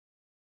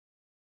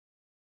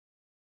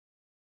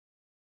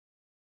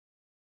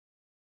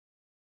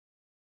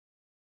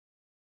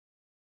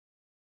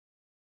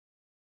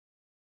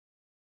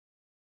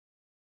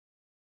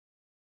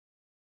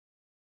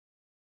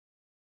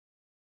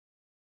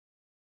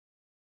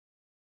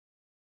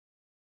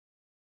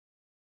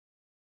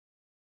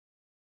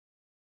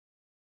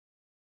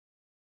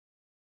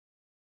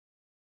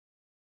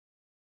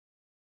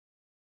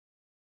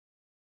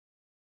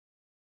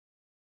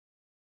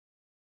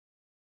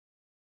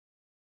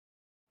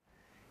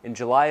In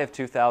July of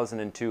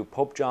 2002,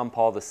 Pope John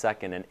Paul II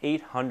and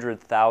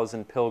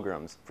 800,000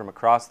 pilgrims from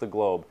across the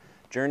globe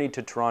journeyed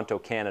to Toronto,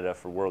 Canada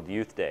for World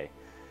Youth Day.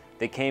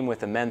 They came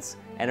with immense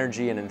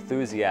energy and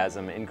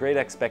enthusiasm in great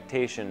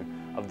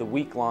expectation of the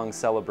week-long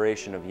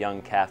celebration of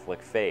young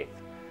Catholic faith.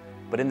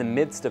 But in the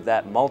midst of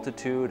that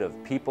multitude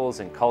of peoples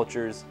and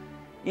cultures,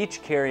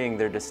 each carrying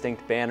their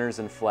distinct banners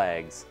and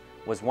flags,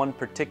 was one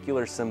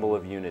particular symbol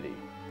of unity: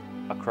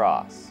 a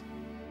cross.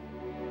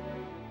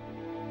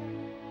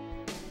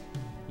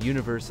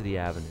 University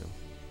Avenue,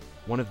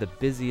 one of the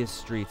busiest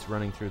streets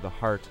running through the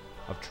heart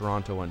of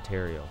Toronto,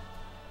 Ontario,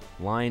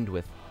 lined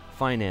with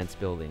finance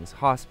buildings,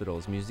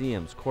 hospitals,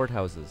 museums,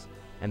 courthouses,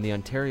 and the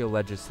Ontario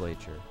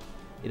Legislature.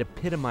 It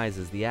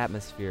epitomizes the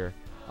atmosphere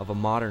of a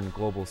modern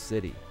global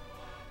city.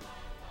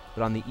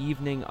 But on the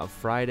evening of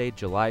Friday,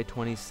 July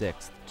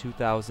 26,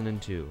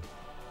 2002,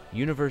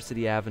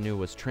 University Avenue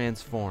was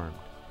transformed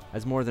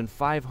as more than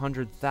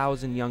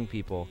 500,000 young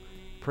people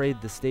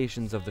prayed the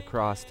Stations of the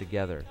Cross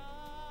together.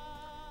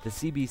 The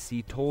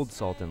CBC told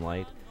Salt and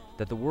Light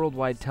that the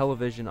worldwide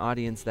television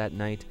audience that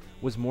night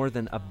was more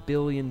than 1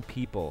 billion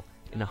people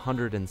in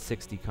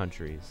 160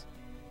 countries.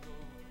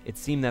 It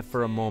seemed that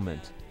for a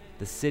moment,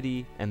 the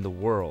city and the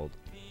world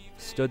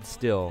stood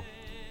still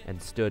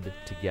and stood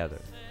together.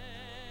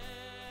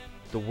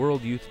 The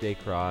World Youth Day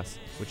Cross,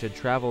 which had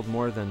traveled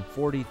more than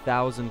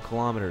 40,000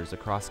 kilometers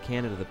across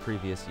Canada the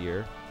previous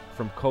year,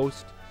 from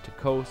coast to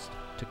coast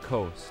to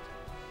coast,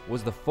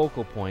 was the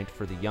focal point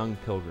for the young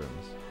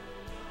pilgrims.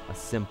 A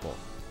simple,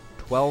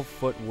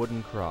 12-foot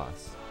wooden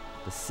cross,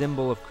 the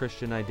symbol of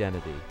Christian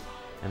identity,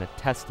 and a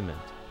testament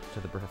to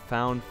the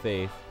profound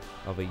faith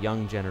of a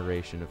young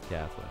generation of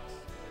Catholics.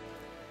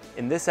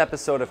 In this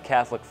episode of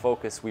Catholic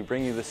Focus, we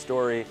bring you the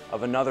story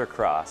of another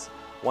cross,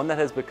 one that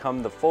has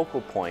become the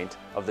focal point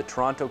of the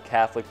Toronto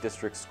Catholic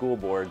District School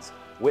Board's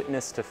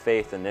Witness to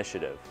Faith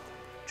initiative.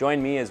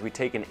 Join me as we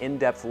take an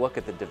in-depth look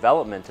at the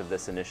development of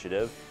this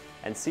initiative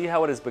and see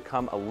how it has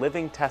become a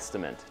living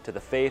testament to the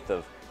faith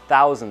of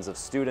thousands of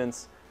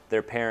students,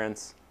 their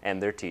parents,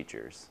 and their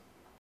teachers.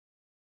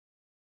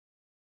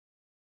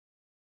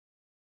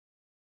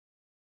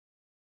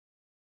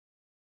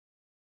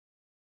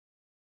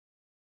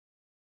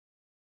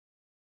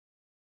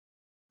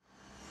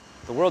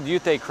 The World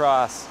Youth Day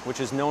Cross, which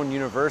is known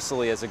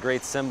universally as a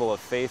great symbol of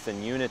faith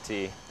and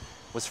unity,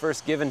 was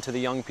first given to the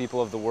young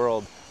people of the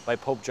world by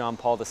Pope John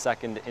Paul II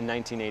in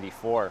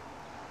 1984.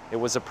 It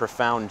was a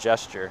profound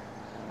gesture,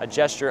 a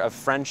gesture of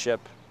friendship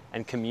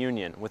and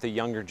communion with a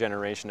younger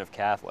generation of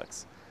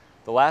Catholics.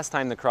 The last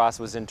time the cross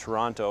was in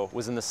Toronto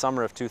was in the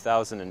summer of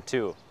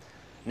 2002.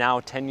 Now,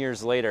 10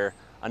 years later,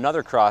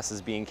 another cross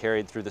is being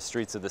carried through the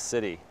streets of the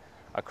city,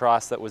 a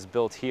cross that was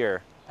built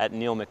here at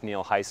Neil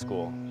McNeil High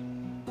School.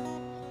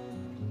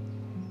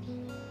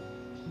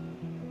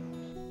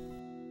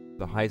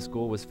 The high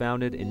school was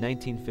founded in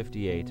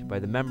 1958 by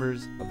the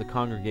members of the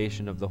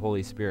Congregation of the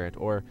Holy Spirit,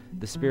 or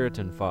the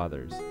Spiritan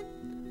Fathers.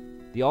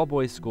 The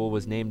all-boys school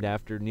was named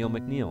after Neil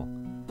McNeil,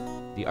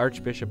 the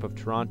Archbishop of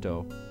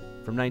Toronto,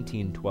 from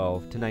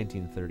 1912 to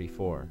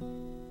 1934.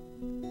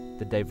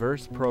 The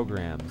diverse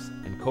programs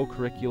and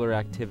co-curricular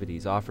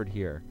activities offered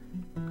here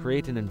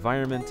create an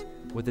environment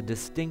with a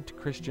distinct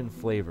Christian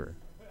flavor.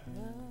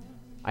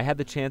 I had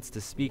the chance to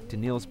speak to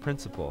Neil's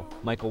principal,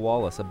 Michael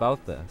Wallace,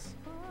 about this,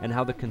 and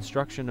how the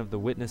construction of the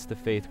Witness to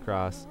Faith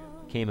cross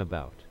came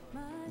about.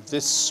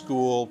 This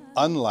school,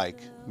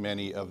 unlike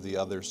many of the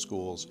other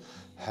schools,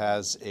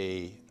 has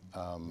a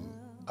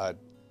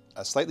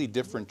slightly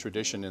different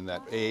tradition in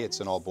that, A, it's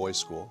an all-boys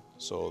school,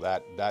 so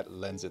that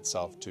lends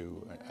itself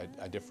to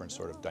a different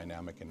sort of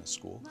dynamic in the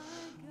school.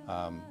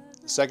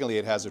 Secondly,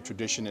 it has a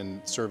tradition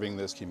in serving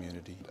this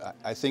community.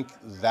 I think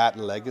that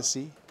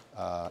legacy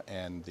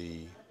and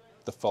the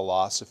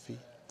philosophy,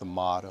 the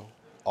motto,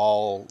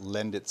 all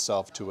lend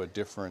itself to a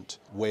different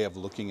way of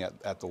looking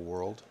at the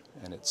world,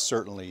 and it's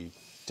certainly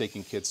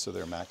taking kids to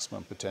their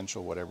maximum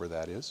potential, whatever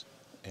that is,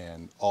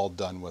 and all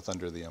done with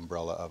under the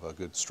umbrella of a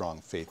good, strong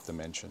faith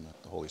dimension,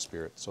 the Holy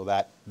Spirit. So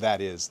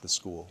that is the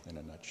school in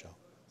a nutshell.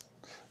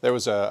 There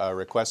was a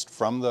request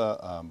from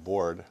the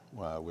board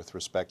with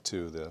respect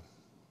to the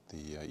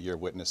year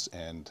witness,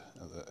 and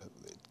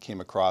it came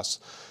across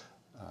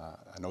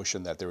a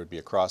notion that there would be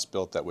a cross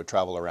built that would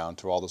travel around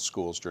to all the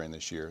schools during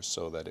this year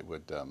so that it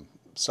would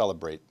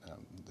celebrate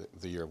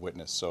the year of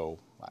witness. So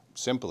I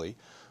simply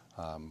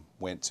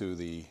went to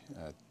the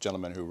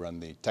gentlemen who run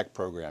the tech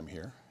program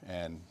here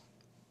and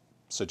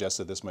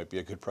suggested this might be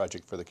a good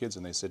project for the kids,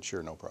 and they said,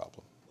 sure, no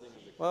problem.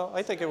 Well,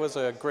 I think it was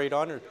a great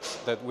honor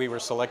that we were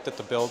selected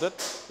to build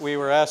it. We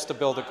were asked to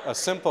build a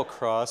simple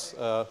cross.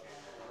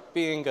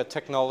 Being a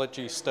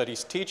technology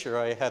studies teacher,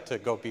 I had to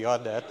go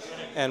beyond that,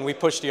 and we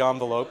pushed the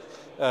envelope.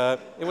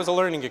 It was a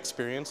learning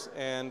experience,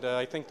 and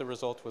I think the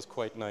result was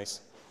quite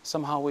nice.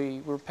 Somehow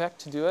we were picked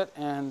to do it,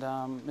 and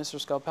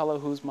Mr. Scalpello,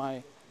 who's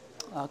my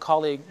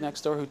colleague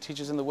next door who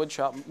teaches in the wood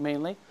shop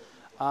mainly,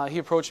 he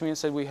approached me and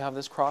said, we have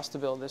this cross to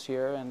build this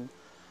year, and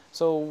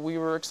so we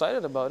were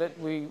excited about it.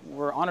 We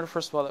were honored,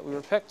 first of all, that we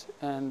were picked,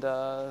 and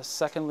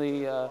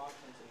secondly,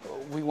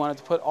 we wanted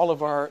to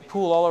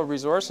pool all our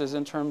resources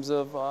in terms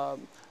of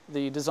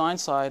the design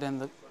side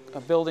and the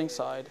building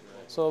side.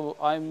 So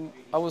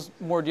I was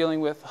more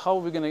dealing with how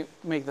are we going to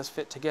make this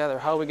fit together?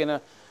 How are we going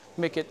to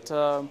make it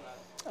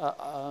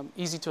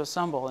easy to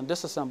assemble and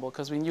disassemble,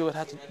 because we knew it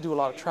had to do a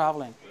lot of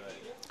traveling.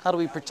 How do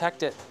we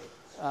protect it?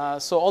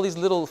 So all these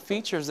little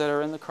features that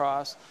are in the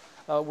cross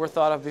were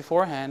thought of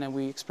beforehand, and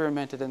we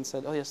experimented and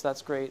said, oh yes,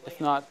 that's great.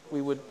 If not,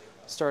 we would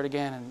start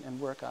again and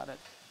work on it.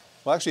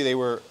 Well, actually,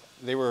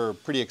 they were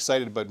pretty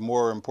excited, but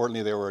more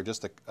importantly, there were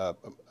just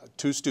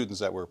two students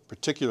that were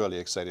particularly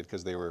excited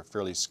because they were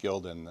fairly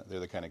skilled, and they're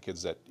the kind of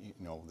kids that, you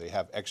know, they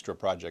have extra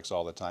projects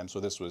all the time. So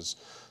this was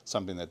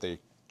something that they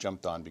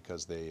jumped on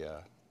because they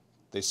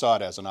saw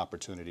it as an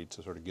opportunity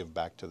to sort of give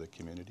back to the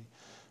community.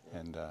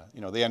 And,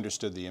 you know, they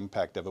understood the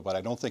impact of it, but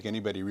I don't think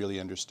anybody really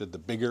understood the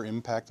bigger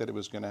impact that it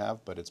was going to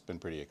have, but it's been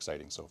pretty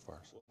exciting so far.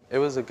 It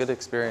was a good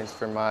experience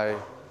for my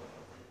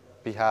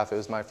behalf. It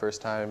was my first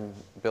time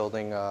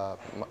building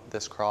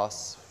this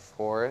cross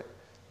for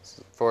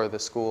the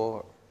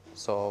school.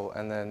 So,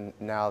 and then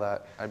now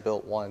that I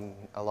built one,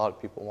 a lot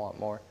of people want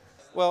more.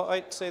 Well,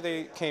 I'd say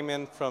they came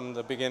in from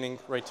the beginning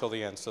right till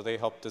the end. So they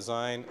helped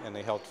design and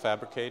they helped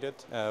fabricate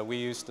it. We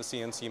used the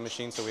CNC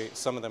machine, so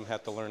some of them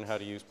had to learn how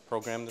to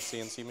program the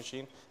CNC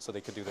machine so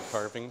they could do the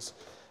carvings.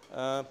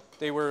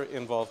 They were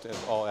involved in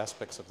all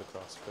aspects of the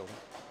cross building.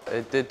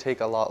 It did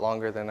take a lot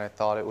longer than I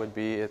thought it would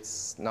be.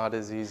 It's not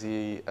as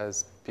easy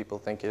as people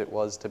think it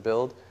was to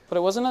build. But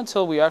it wasn't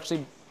until we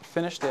actually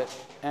finished it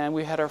and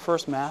we had our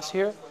first Mass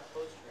here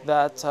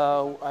that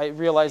I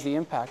realized the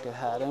impact it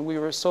had. And we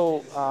were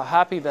so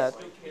happy that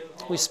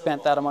we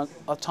spent that amount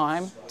of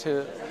time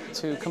to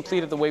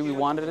complete it the way we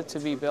wanted it to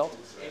be built.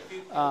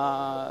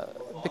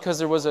 Because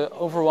there was an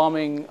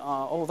overwhelming,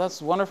 oh,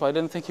 that's wonderful, I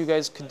didn't think you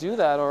guys could do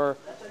that, or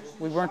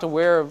we weren't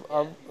aware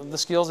of the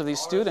skills of these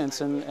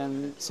students,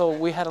 and so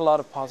we had a lot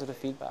of positive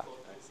feedback.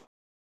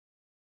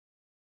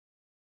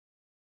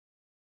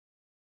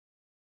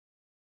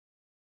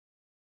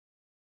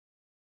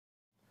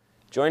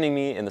 Joining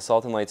me in the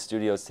Salt and Light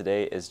studios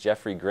today is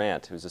Jeffrey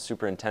Grant, who's a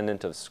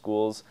superintendent of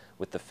schools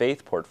with the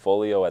Faith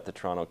portfolio at the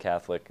Toronto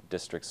Catholic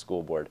District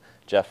School Board.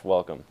 Jeff,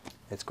 welcome.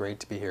 It's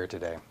great to be here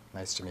today.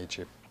 Nice to meet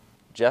you.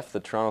 Jeff, the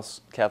Toronto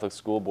Catholic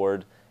School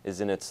Board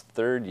is in its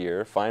third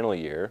year, final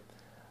year,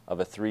 of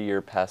a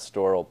 3-year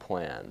pastoral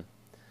plan.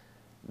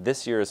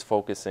 This year is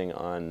focusing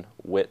on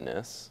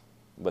witness,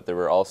 but there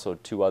were also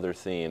 2 other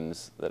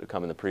themes that have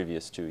come in the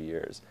previous 2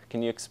 years.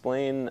 Can you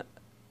explain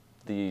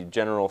the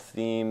general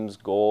themes,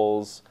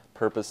 goals,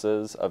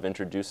 purposes of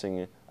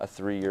introducing a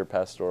 3-year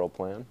pastoral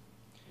plan?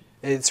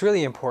 It's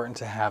really important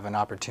to have an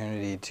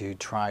opportunity to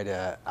try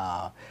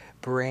to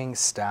bring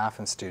staff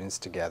and students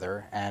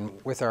together, and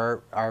with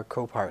our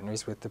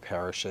co-partners, with the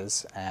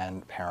parishes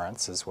and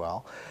parents as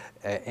well,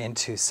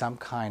 into some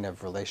kind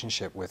of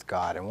relationship with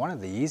God. And one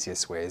of the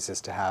easiest ways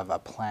is to have a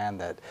plan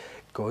that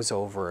goes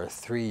over a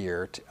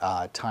 3-year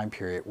time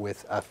period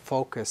with a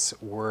focus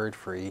word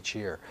for each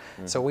year.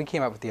 Mm-hmm. So we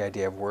came up with the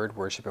idea of word,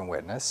 worship, and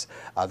witness.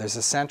 There's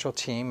a central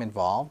team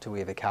involved. We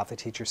have a Catholic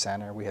Teacher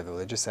Center, we have the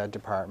Religious Ed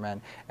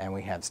Department, and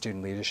we have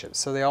student leadership.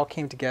 So they all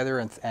came together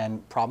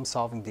and problem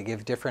solving to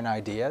give different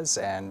ideas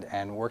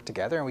and work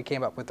together. And we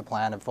came up with the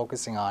plan of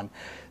focusing on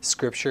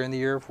Scripture in the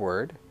year of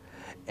Word,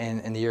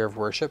 in the year of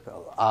worship,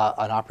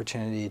 an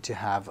opportunity to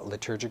have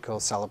liturgical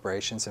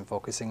celebrations and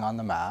focusing on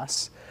the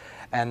Mass,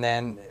 and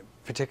then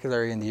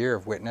particularly in the year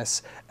of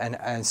witness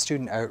and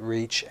student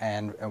outreach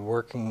and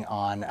working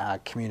on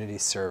community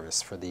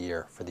service for the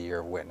year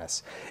of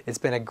witness. It's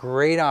been a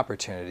great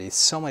opportunity.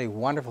 So many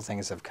wonderful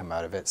things have come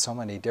out of it, so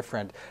many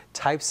different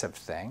types of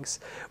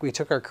things. We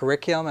took our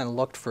curriculum and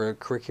looked for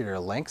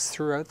curricular links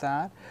throughout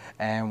that,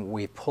 and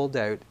we pulled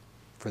out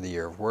for the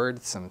year of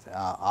Word, some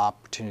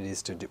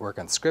opportunities to work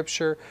on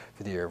Scripture.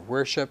 For the year of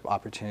worship,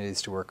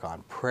 opportunities to work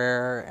on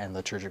prayer and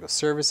liturgical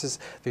services.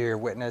 For the year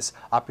of witness,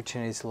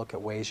 opportunities to look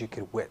at ways you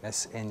could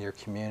witness in your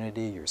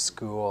community, your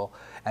school,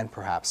 and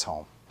perhaps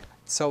home.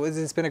 So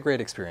it's been a great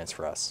experience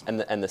for us.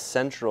 And the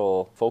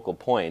central focal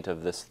point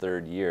of this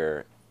 3rd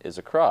year is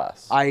a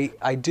cross.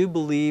 I do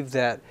believe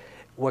that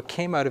what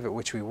came out of it,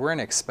 which we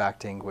weren't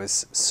expecting,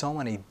 was so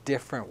many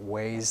different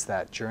ways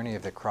that Journey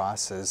of the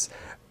Cross has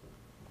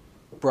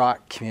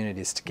brought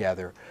communities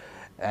together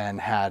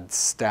and had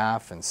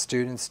staff and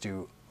students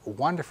do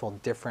wonderful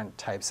different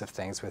types of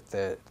things with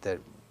that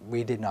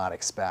we did not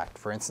expect.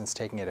 For instance,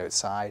 taking it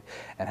outside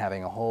and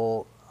having a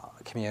whole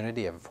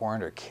community of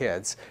 400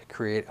 kids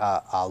create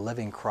a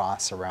living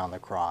cross around the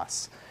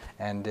cross.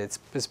 And it's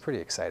pretty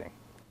exciting.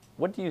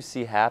 What do you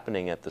see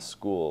happening at the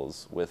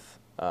schools with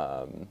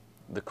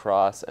the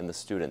cross and the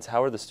students?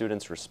 How are the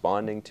students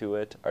responding to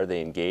it? Are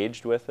they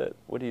engaged with it?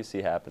 What do you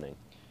see happening?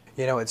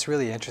 You know, it's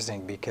really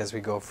interesting because we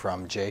go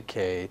from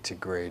JK to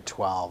grade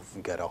 12.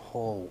 We got a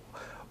whole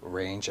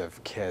range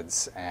of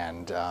kids,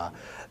 and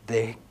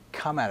they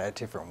come at it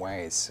different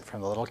ways,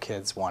 from the little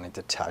kids wanting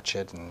to touch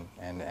it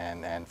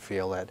and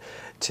feel it,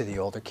 to the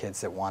older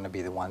kids that want to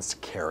be the ones to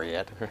carry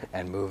it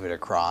and move it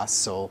across.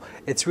 So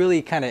it's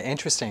really kind of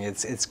interesting.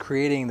 It's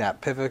creating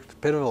that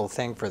pivotal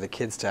thing for the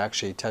kids to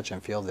actually touch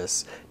and feel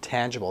this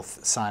tangible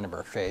sign of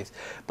our faith.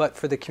 But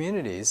for the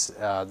communities,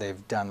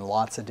 they've done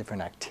lots of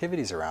different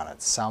activities around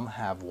it. Some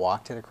have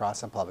walked it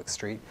across a public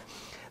street.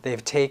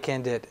 They've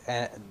taken it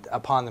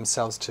upon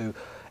themselves to,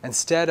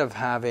 instead of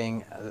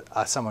having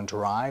someone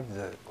drive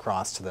the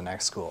cross to the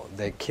next school,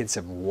 the kids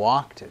have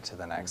walked it to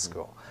the next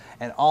school.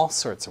 And all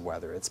sorts of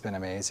weather. It's been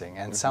amazing.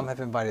 And some have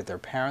invited their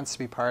parents to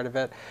be part of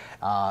it.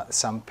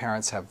 Some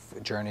parents have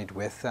journeyed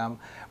with them.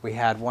 We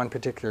had one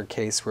particular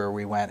case where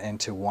we went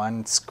into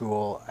one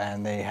school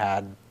and they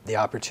had the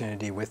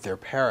opportunity with their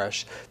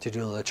parish to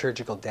do a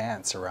liturgical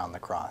dance around the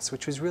cross,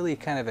 which was really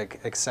kind of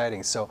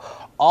exciting. So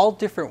all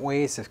different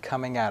ways of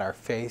coming at our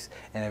faith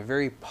in a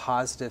very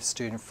positive,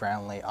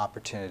 student-friendly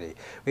opportunity.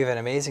 We have an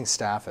amazing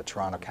staff at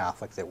Toronto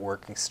Catholic that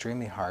work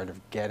extremely hard of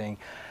getting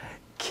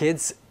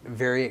kids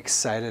very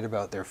excited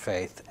about their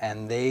faith,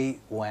 and they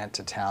went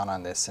to town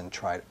on this and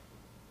tried,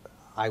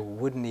 I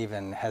wouldn't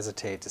even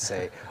hesitate to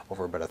say,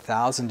 over about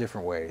 1,000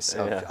 different ways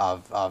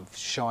of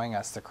showing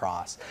us the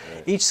cross.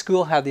 Right. Each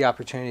school had the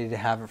opportunity to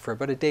have it for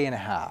about a day and a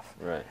half.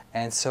 Right.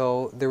 And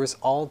so there was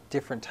all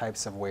different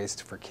types of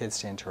ways for kids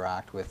to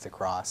interact with the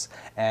cross.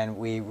 And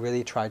we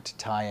really tried to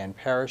tie in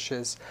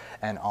parishes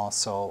and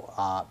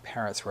also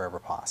parents wherever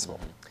possible.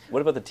 Mm-hmm.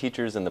 What about the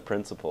teachers and the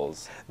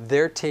principals?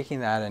 They're taking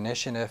that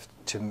initiative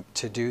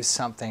to do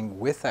something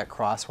with that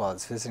cross while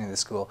it's visiting the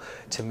school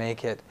to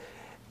make it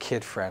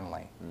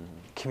kid-friendly,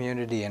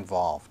 community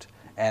involved,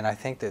 and I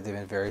think that they've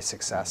been very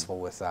successful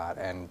with that.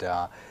 And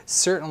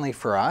certainly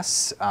for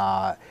us,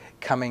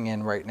 coming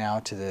in right now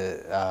to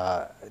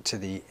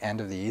the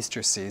end of the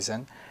Easter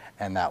season,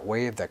 and that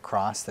way of the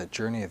cross, that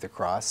journey of the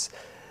cross,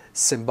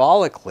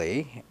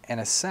 symbolically, in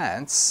a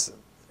sense,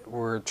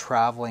 we're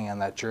traveling on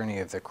that journey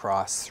of the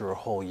cross through a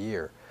whole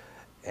year.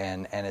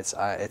 And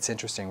it's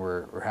interesting,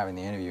 we're having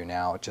the interview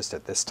now just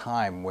at this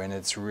time when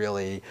it's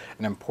really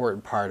an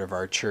important part of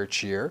our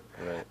church year.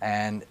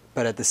 Right.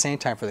 But at the same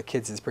time for the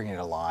kids it's bringing it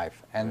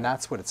alive. And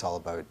that's what it's all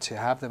about, to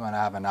have them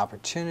have an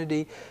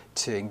opportunity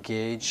to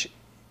engage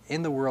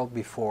in the world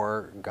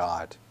before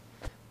God.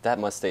 That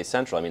must stay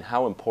central. I mean,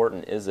 how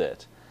important is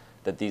it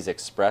that these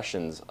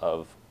expressions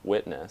of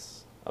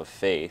witness, of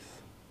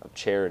faith, of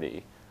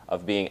charity,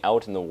 of being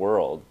out in the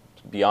world,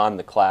 beyond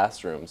the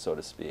classroom, so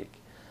to speak,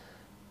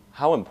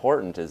 how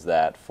important is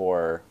that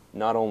for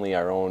not only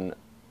our own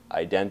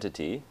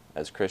identity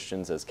as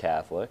Christians, as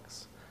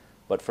Catholics,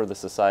 but for the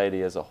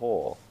society as a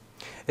whole?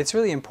 It's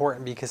really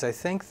important because I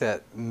think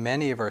that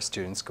many of our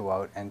students go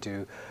out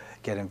and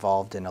get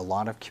involved in a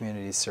lot of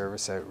community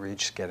service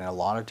outreach, get in a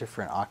lot of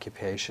different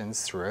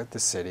occupations throughout the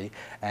city,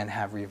 and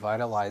have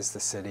revitalized the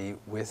city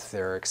with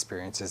their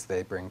experiences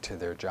they bring to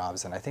their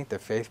jobs. And I think the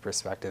faith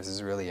perspective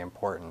is really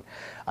important.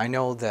 I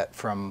know that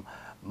from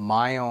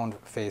my own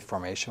faith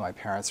formation, my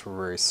parents were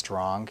very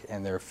strong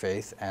in their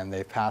faith, and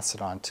they passed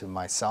it on to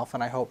myself,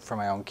 and I hope for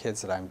my own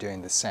kids that I'm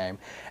doing the same.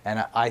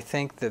 And I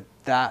think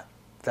that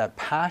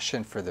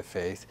passion for the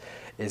faith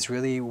is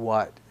really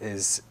what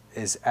is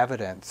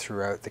evident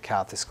throughout the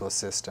Catholic school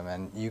system,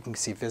 and you can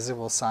see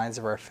visible signs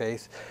of our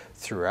faith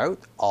throughout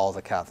all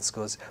the Catholic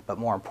schools, but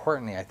more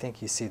importantly, I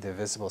think you see the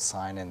visible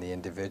sign in the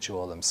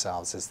individual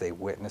themselves as they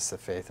witness the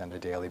faith on a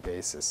daily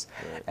basis.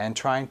 Right. And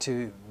trying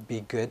to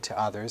be good to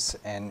others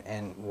and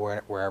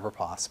wherever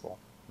possible.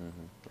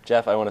 Mm-hmm.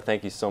 Jeff, I want to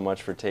thank you so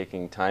much for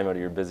taking time out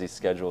of your busy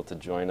schedule to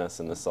join us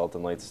in the Salt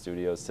and Light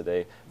studios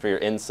today, for your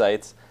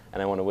insights,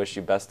 and I want to wish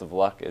you best of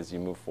luck as you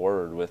move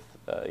forward with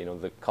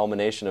the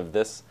culmination of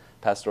this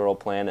pastoral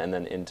plan and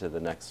then into the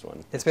next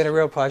one. It's been a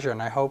real pleasure,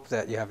 and I hope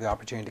that you have the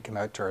opportunity to come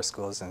out to our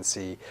schools and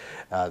see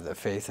the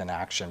faith in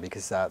action,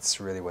 because that's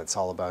really what it's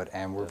all about.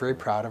 And we're very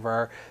proud of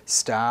our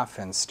staff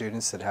and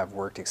students that have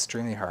worked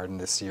extremely hard in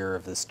this year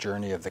of this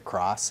journey of the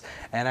cross.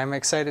 And I'm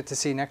excited to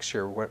see next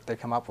year what they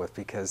come up with,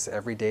 because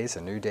every day is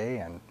a new day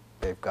and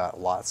they've got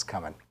lots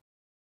coming.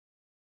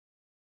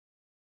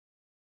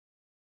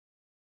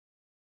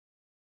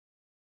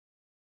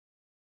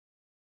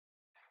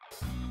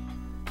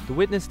 The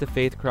Witness to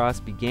Faith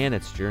Cross began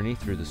its journey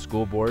through the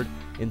school board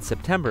in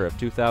September of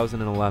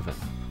 2011.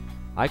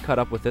 I caught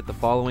up with it the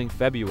following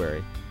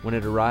February when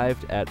it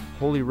arrived at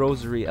Holy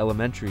Rosary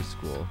Elementary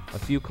School, a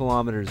few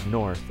kilometers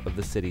north of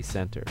the city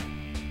center.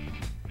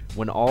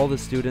 When all the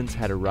students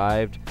had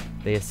arrived,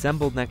 they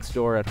assembled next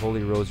door at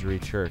Holy Rosary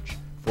Church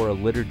for a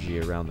liturgy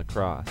around the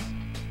cross.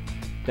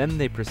 Then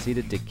they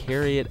proceeded to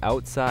carry it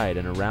outside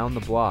and around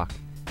the block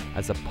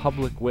as a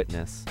public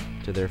witness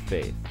to their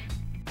faith.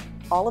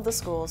 All of the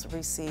schools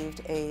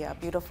received a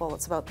beautiful,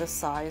 it's about this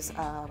size,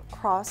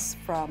 cross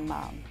from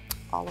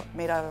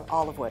made out of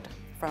olive wood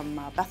from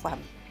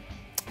Bethlehem.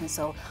 And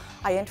so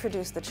I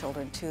introduced the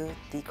children to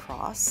the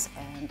cross,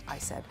 and I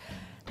said,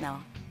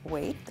 now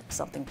wait,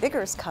 something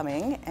bigger is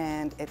coming,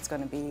 and it's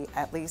going to be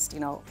at least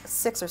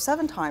 6 or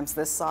 7 times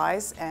this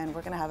size, and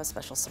we're going to have a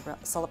special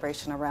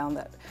celebration around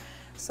that.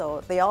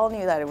 So they all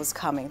knew that it was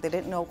coming. They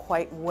didn't know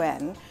quite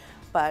when,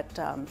 but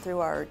through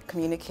our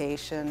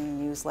communication,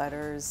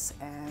 newsletters,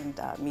 and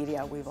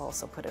media, we've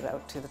also put it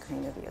out to the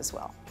community as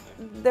well.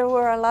 There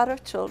were a lot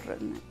of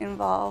children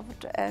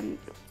involved, and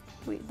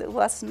it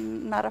was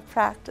not a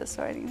practice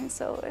or anything,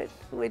 so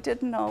we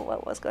didn't know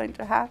what was going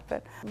to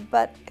happen.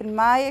 But in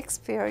my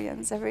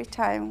experience, every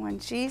time when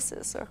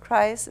Jesus or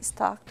Christ is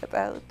talked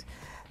about,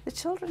 the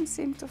children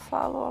seem to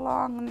follow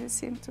along, and they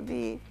seem to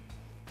be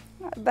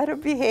better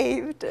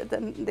behaved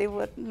than they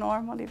would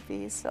normally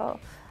be. So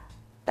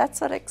that's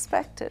what I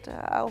expected,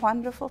 a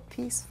wonderful,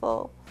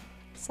 peaceful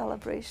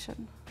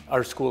celebration.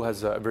 Our school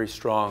has a very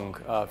strong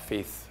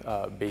faith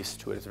base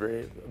to it. It's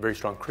a very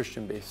strong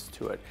Christian base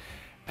to it.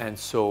 And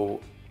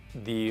so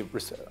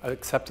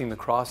accepting the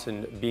cross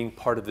and being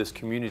part of this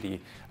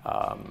community,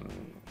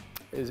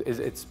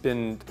 it's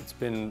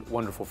been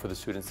wonderful for the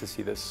students to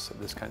see this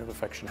kind of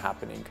affection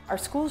happening. Our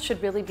schools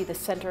should really be the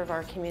center of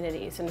our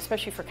communities, and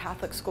especially for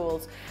Catholic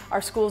schools.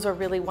 Our schools are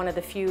really one of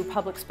the few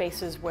public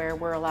spaces where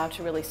we're allowed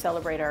to really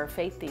celebrate our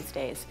faith these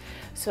days.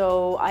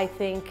 So I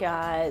think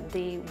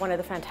one of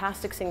the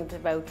fantastic things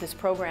about this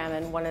program,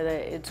 and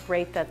it's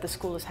great that the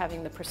school is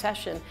having the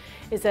procession,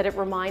 is that it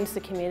reminds the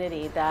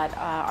community that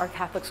our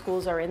Catholic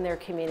schools are in their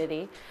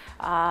community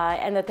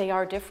and that they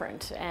are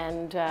different.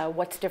 And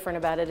what's different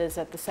about it is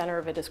at the center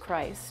of it is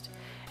Christ.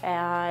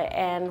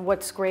 And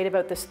what's great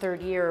about this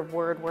third year of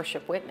Word,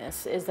 Worship,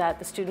 Witness is that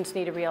the students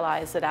need to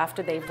realize that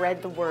after they've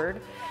read the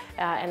Word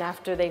and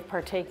after they've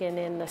partaken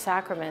in the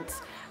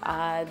sacraments,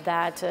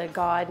 that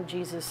God,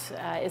 Jesus,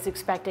 is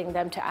expecting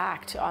them to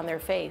act on their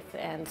faith.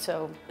 And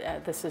so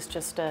this is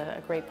just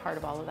a great part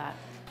of all of that.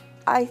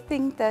 I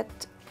think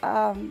that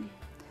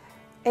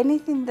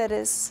anything that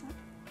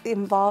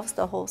involves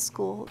the whole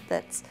school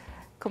that's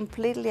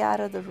completely out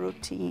of the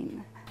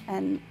routine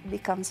and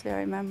becomes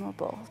very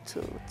memorable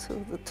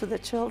to the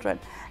children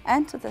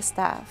and to the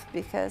staff,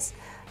 because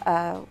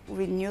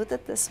we knew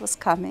that this was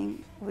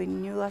coming. We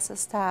knew as a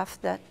staff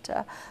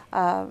that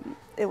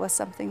it was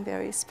something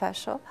very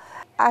special.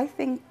 I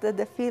think that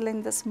the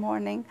feeling this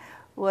morning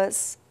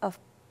was of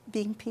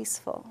being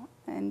peaceful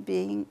and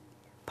being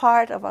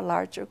part of a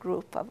larger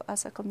group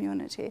as a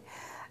community.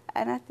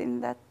 And I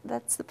think that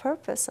that's the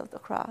purpose of the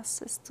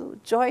cross, is to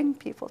join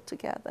people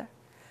together.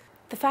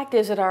 The fact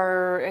is that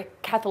our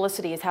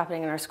Catholicity is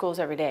happening in our schools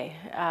every day,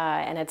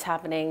 and it's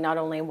happening not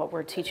only in what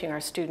we're teaching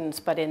our students,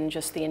 but in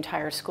just the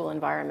entire school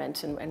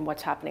environment and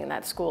what's happening in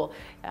that school,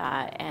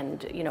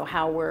 and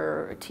how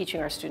we're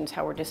teaching our students,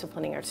 how we're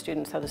disciplining our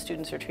students, how the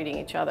students are treating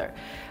each other.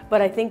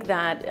 But I think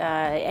that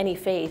any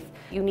faith,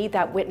 you need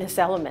that witness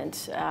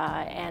element,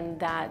 and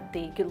that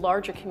the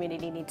larger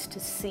community needs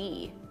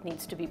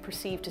to be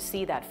perceived to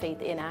see that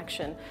faith in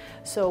action.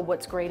 So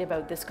what's great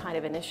about this kind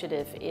of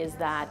initiative is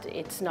that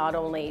it's not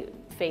only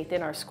faith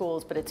in our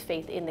schools, but it's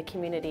faith in the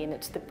community, and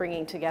it's the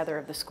bringing together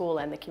of the school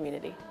and the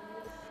community.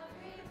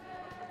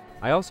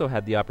 I also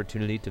had the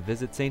opportunity to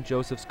visit St.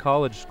 Joseph's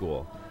College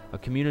School, a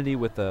community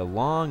with a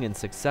long and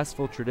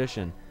successful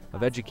tradition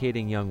of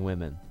educating young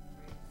women.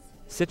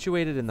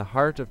 Situated in the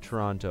heart of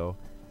Toronto,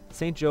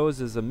 St.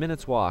 Joe's is a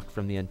minute's walk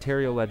from the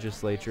Ontario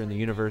Legislature and the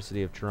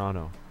University of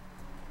Toronto.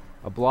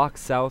 A block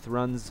south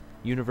runs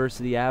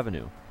University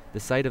Avenue, the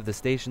site of the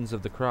Stations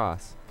of the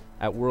Cross,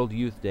 at World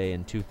Youth Day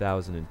in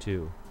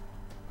 2002.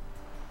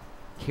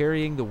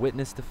 Carrying the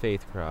Witness to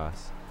Faith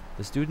cross,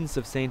 the students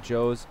of St.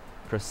 Joe's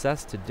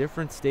processed to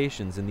different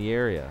stations in the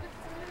area,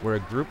 where a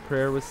group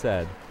prayer was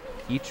said,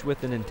 each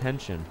with an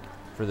intention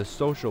for the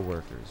social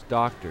workers,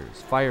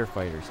 doctors,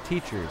 firefighters,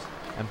 teachers,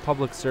 and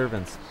public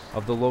servants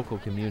of the local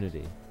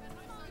community.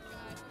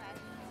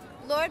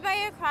 Lord, by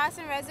your cross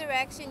and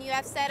resurrection, you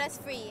have set us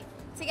free.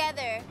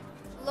 Together,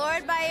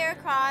 Lord, by your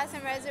cross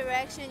and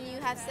resurrection,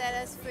 you have set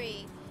us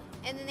free.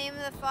 In the name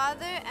of the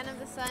Father, and of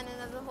the Son,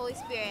 and of the Holy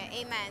Spirit.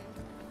 Amen.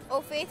 O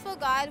faithful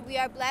God, we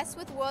are blessed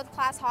with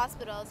world-class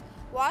hospitals.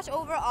 Watch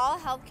over all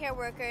healthcare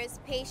workers,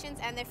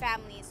 patients, and their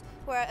families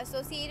who are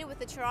associated with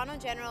the Toronto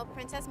General,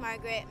 Princess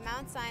Margaret,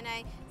 Mount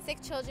Sinai, Sick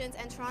Children's,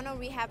 and Toronto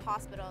Rehab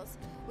Hospitals.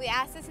 We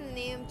ask this in the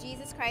name of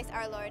Jesus Christ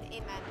our Lord.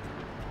 Amen.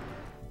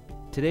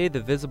 Today,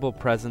 the visible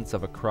presence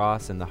of a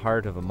cross in the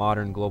heart of a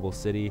modern global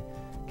city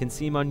can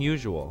seem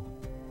unusual,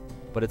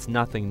 but it's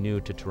nothing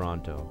new to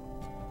Toronto.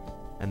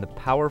 And the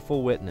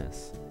powerful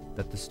witness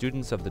that the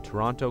students of the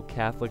Toronto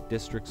Catholic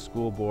District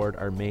School Board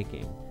are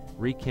making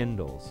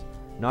rekindles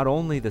not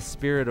only the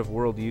spirit of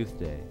World Youth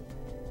Day,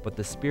 but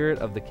the spirit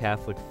of the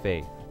Catholic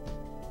faith,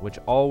 which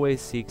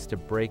always seeks to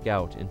break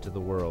out into the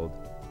world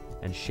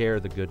and share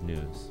the good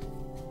news.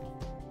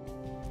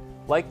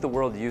 Like the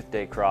World Youth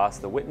Day cross,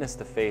 the Witness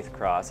to Faith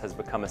cross has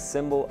become a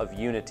symbol of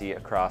unity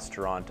across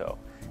Toronto.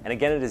 And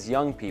again, it is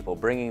young people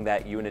bringing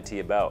that unity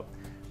about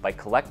by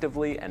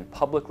collectively and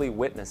publicly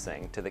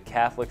witnessing to the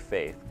Catholic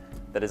faith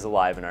that is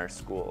alive in our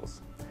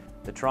schools.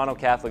 The Toronto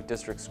Catholic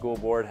District School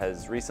Board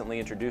has recently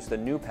introduced a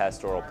new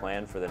pastoral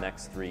plan for the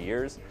next 3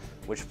 years,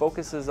 which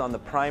focuses on the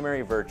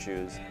primary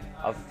virtues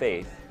of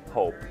faith,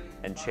 hope,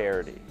 and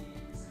charity.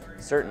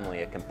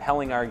 Certainly, a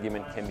compelling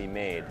argument can be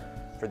made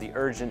for the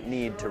urgent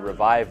need to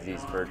revive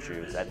these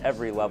virtues at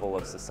every level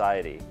of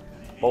society,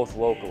 both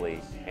locally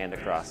and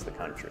across the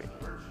country.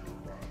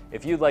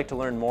 If you'd like to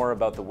learn more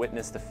about the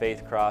Witness to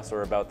Faith Cross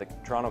or about the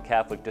Toronto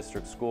Catholic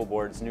District School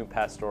Board's new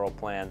pastoral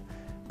plan,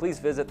 please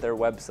visit their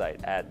website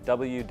at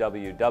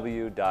www.tcdsb.org.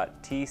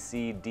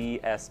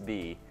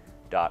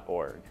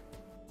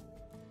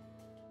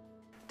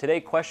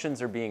 Today,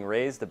 questions are being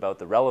raised about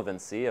the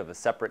relevancy of a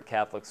separate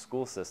Catholic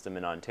school system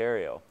in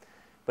Ontario,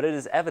 but it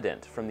is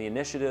evident from the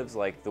initiatives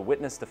like the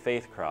Witness to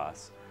Faith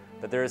Cross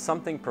that there is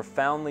something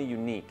profoundly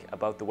unique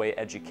about the way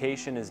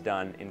education is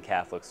done in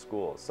Catholic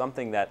schools,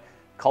 something that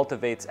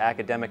cultivates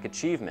academic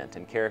achievement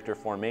and character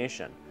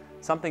formation,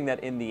 something that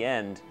in the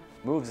end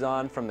moves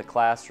on from the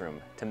classroom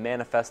to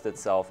manifest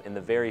itself in the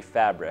very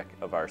fabric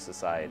of our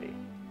society.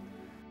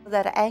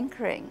 That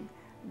anchoring,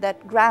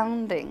 that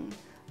grounding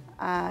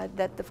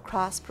that the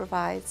cross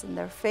provides and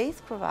their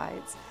faith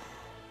provides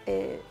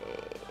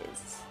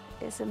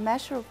is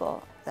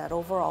immeasurable. That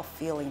overall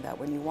feeling that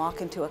when you walk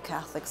into a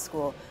Catholic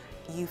school,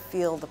 you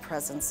feel the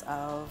presence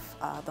of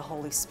the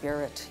Holy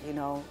Spirit, you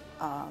know,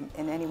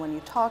 in anyone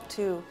you talk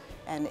to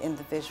and in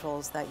the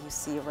visuals that you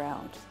see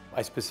around.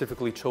 I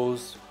specifically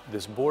chose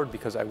this board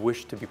because I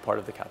wish to be part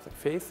of the Catholic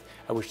faith.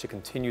 I wish to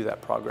continue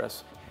that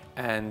progress.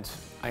 And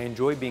I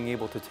enjoy being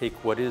able to take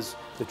what is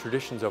the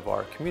traditions of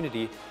our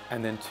community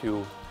and then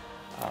to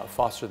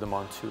foster them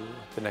onto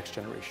the next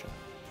generation.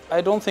 I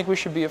don't think we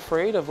should be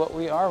afraid of what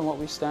we are and what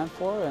we stand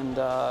for, and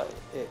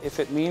if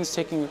it means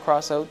taking a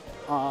cross out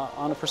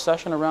on a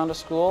procession around a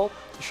school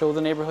to show the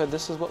neighborhood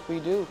this is what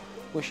we do,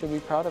 we should be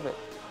proud of it.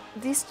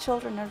 These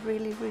children are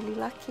really, really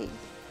lucky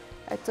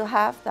to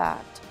have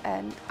that,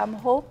 and I'm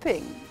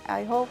hoping,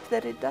 I hope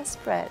that it does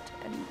spread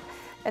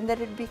and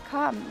that it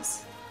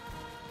becomes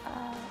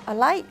a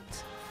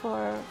light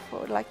for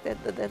like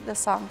the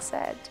song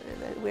said,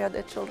 we are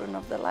the children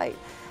of the light,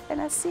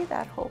 and I see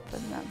that hope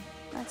in them.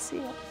 I see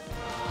it.